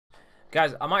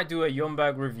Guys, I might do a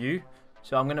Ljungberg review,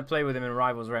 so I'm gonna play with him in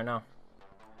Rivals right now.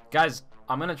 Guys,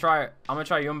 I'm gonna try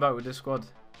Ljungberg with this squad.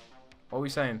 What are we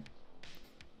saying?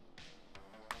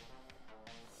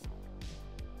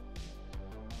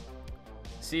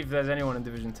 See if there's anyone in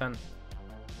Division 10. I'm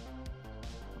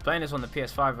playing this on the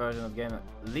PS5 version of the game.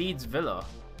 Leeds Villa.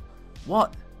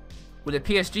 What? With a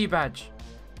PSG badge.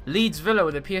 Leeds Villa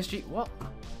with a PSG. What?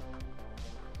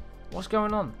 What's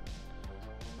going on?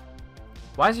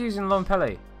 Why is he using Lone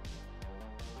Pele?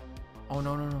 Oh,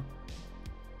 no, no, no.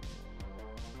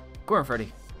 Go on,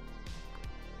 Freddie.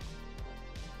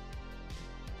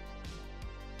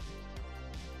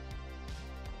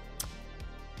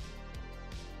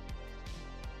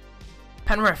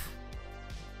 Penrith.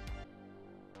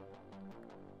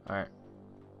 Alright.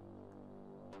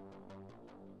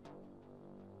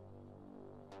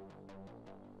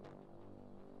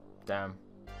 Damn.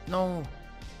 No.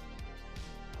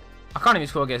 I can't even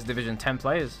score against Division 10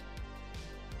 players.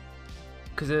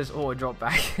 Because there's auto drop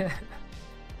back.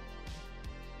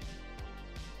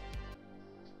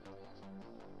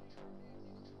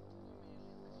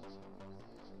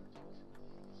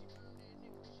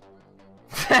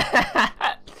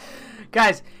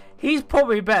 Guys, he's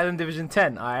probably better than Division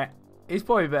 10, alright? He's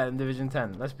probably better than Division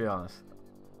 10, let's be honest.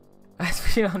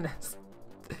 Let's be honest.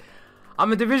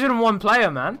 I'm a Division 1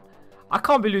 player, man. I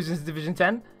can't be losing to Division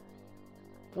 10.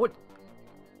 What?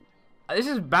 This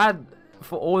is bad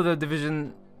for all the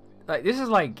division. Like, this is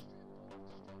like...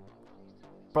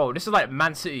 Bro, this is like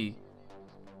Man City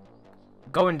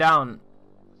going down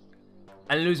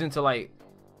and losing to, like,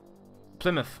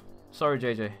 Plymouth. Sorry,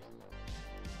 JJ.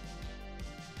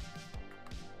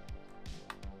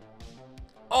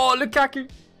 Oh, Lukaku.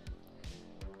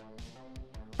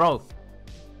 Bro.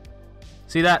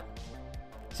 See that?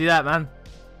 See that, man?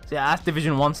 See, that's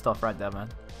Division 1 stuff right there, man.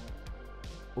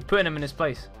 We're putting him in his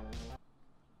place.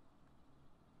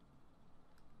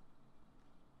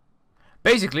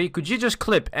 Basically, could you just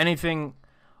clip anything,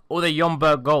 all the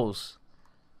Ljungberg goals?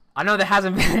 I know there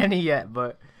hasn't been any yet,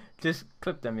 but just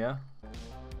clip them, yeah?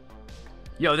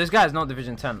 Yo, this guy's not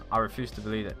Division 10. I refuse to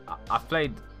believe it. I've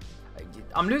played...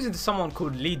 I'm losing to someone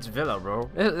called Leeds Villa, bro.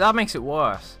 That makes it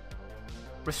worse.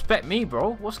 Respect me,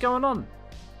 bro. What's going on?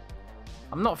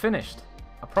 I'm not finished.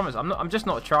 I promise. I'm just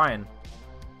not trying.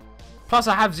 Plus,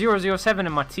 I have 007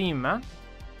 in my team, man.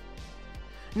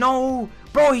 No!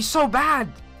 Bro, he's so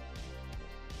bad!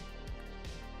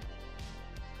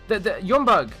 The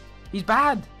Ljungberg, he's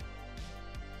bad.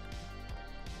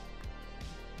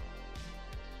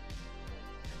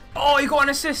 Oh, he got an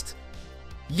assist!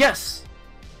 Yes!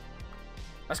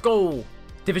 Let's go!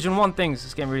 Division 1 things.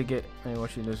 This game really get... Hey,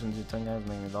 watch you listen to 10 guys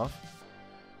make me laugh.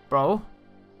 Bro.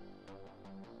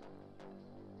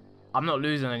 I'm not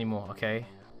losing anymore, okay?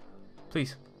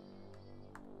 Please.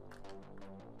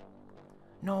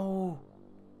 No.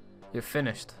 You're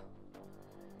finished.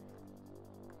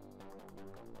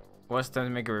 Worst time to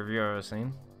make a review I've ever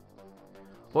seen.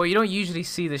 Well, you don't usually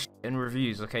see this in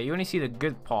reviews, okay? You only see the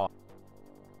good part.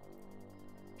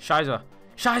 Scheiße.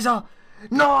 Scheiße!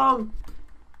 No!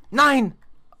 9!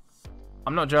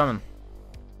 I'm not German.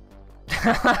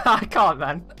 I can't,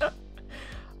 man.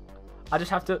 I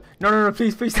just have to... No, no, no,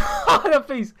 please, please. No,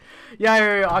 please.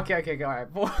 Yeah, okay, alright.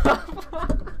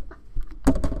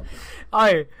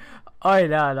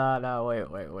 No,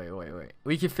 wait.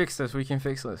 We can fix this, We can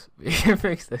fix this.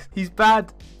 He's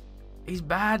bad. He's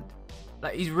bad.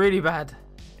 Like, he's really bad.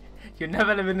 You're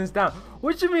never living this down.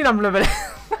 What do you mean I'm living...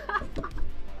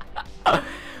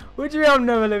 What do you mean I'm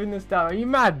never living this down? Are you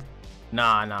mad?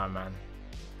 Nah, man.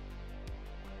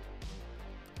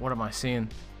 What am I seeing?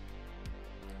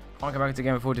 Can't go back to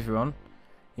game 40 if you want.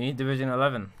 You need Division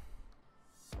 11.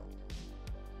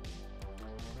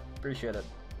 Appreciate it.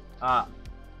 Oh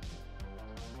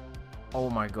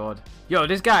my god. Yo,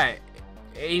 this guy,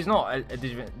 he's not a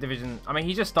division. I mean,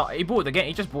 he just bought the game.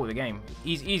 He just bought the game.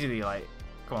 He's easily like,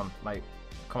 come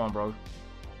on, bro.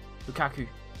 Lukaku.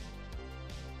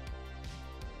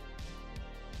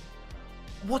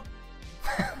 What?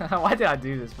 Why did I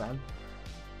do this, man?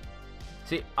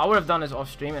 See, I would have done this off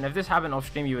stream, and if this happened off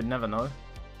stream, you would never know.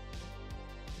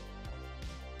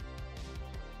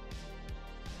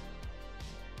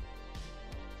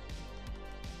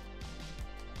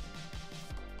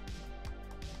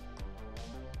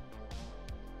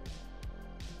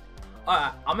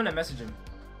 Alright, I'm gonna message him.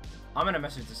 I'm gonna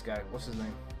message this guy. What's his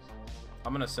name?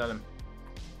 I'm gonna sell him.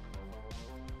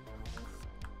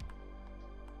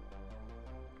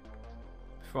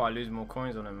 Before I lose more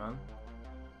coins on him, man.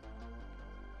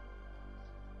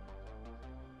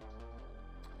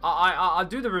 I'll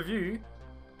do the review.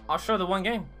 I'll show the one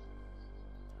game.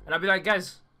 And I'll be like,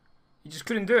 guys, He just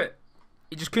couldn't do it.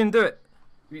 He just couldn't do it.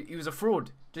 He was a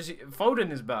fraud. Just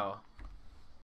Foden is better.